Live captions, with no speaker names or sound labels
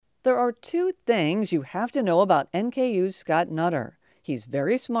There are two things you have to know about NKU's Scott Nutter. He's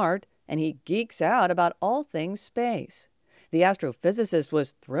very smart, and he geeks out about all things space. The astrophysicist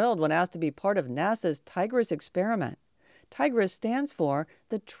was thrilled when asked to be part of NASA's TIGRIS experiment. TIGRIS stands for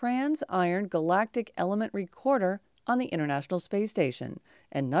the Trans-Iron Galactic Element Recorder on the International Space Station,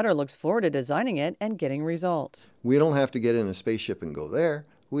 and Nutter looks forward to designing it and getting results. We don't have to get in a spaceship and go there.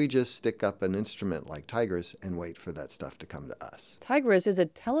 We just stick up an instrument like TIGRIS and wait for that stuff to come to us. TIGRIS is a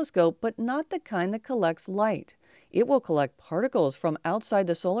telescope, but not the kind that collects light. It will collect particles from outside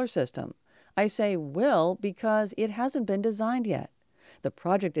the solar system. I say will because it hasn't been designed yet. The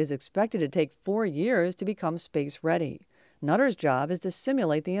project is expected to take 4 years to become space-ready. Nutter's job is to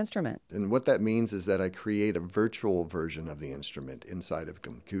simulate the instrument. And what that means is that I create a virtual version of the instrument inside of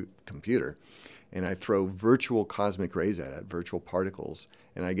a computer, and I throw virtual cosmic rays at it, virtual particles,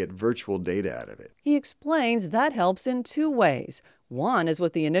 and I get virtual data out of it. He explains that helps in 2 ways. One is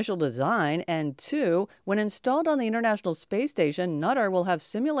with the initial design, and 2, when installed on the International Space Station, Nutter will have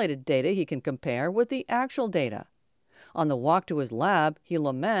simulated data he can compare with the actual data. On the walk to his lab, he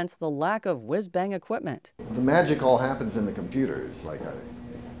laments the lack of whiz-bang equipment. The magic all happens in the computers,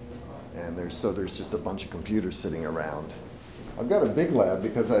 and there's just a bunch of computers sitting around. I've got a big lab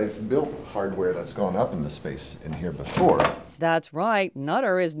because I've built hardware that's gone up into space in here before. That's right,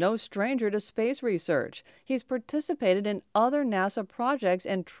 Nutter is no stranger to space research. He's participated in other NASA projects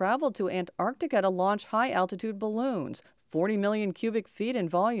and traveled to Antarctica to launch high-altitude balloons, 40 million cubic feet in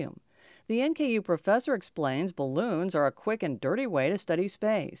volume. The NKU professor explains balloons are a quick and dirty way to study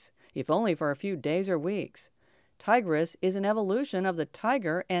space, if only for a few days or weeks. TIGRIS is an evolution of the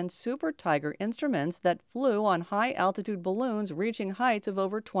Tiger and Super Tiger instruments that flew on high-altitude balloons reaching heights of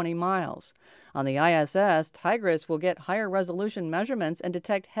over 20 miles. On the ISS, TIGRIS will get higher resolution measurements and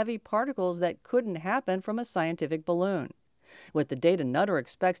detect heavy particles that couldn't happen from a scientific balloon. With the data Nutter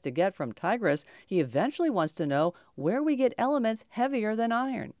expects to get from TIGRIS, he eventually wants to know where we get elements heavier than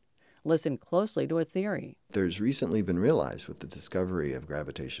iron. Listen closely to a theory. There's recently been realized with the discovery of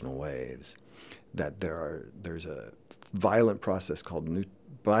gravitational waves that there's a violent process called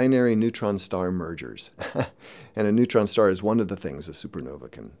binary neutron star mergers. And a neutron star is one of the things a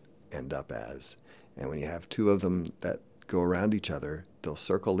supernova can end up as. And when you have 2 of them that go around each other, they'll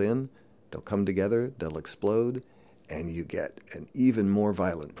circle in, they'll come together, they'll explode, and you get an even more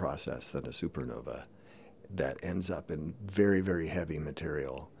violent process than a supernova that ends up in very, very heavy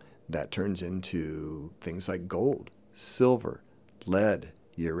material that turns into things like gold, silver, lead,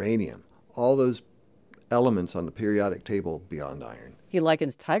 uranium, all those elements on the periodic table beyond iron. He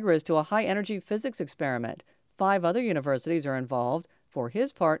likens TIGRIS to a high-energy physics experiment. 5 other universities are involved. For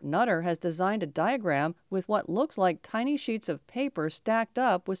his part, Nutter has designed a diagram with what looks like tiny sheets of paper stacked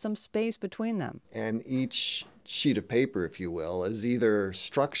up with some space between them. And each sheet of paper, if you will, is either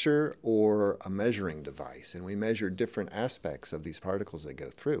structure or a measuring device. And we measure different aspects of these particles that go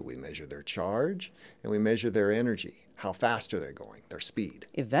through. We measure their charge and we measure their energy. How fast are they going? Their speed.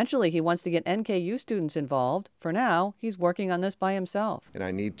 Eventually, he wants to get NKU students involved. For now, he's working on this by himself. And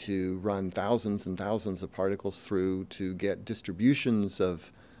I need to run thousands and thousands of particles through to get distributions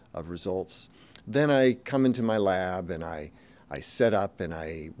of results. Then I come into my lab and I set up and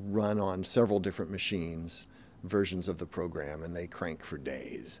I run on several different machines versions of the program, and they crank for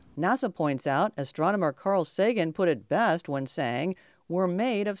days. NASA points out astronomer Carl Sagan put it best when saying, "We're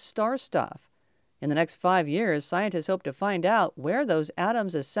made of star stuff." In the next 5 years, scientists hope to find out where those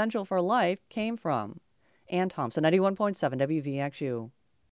atoms essential for life came from. Ann Thompson, 91.7 WVXU.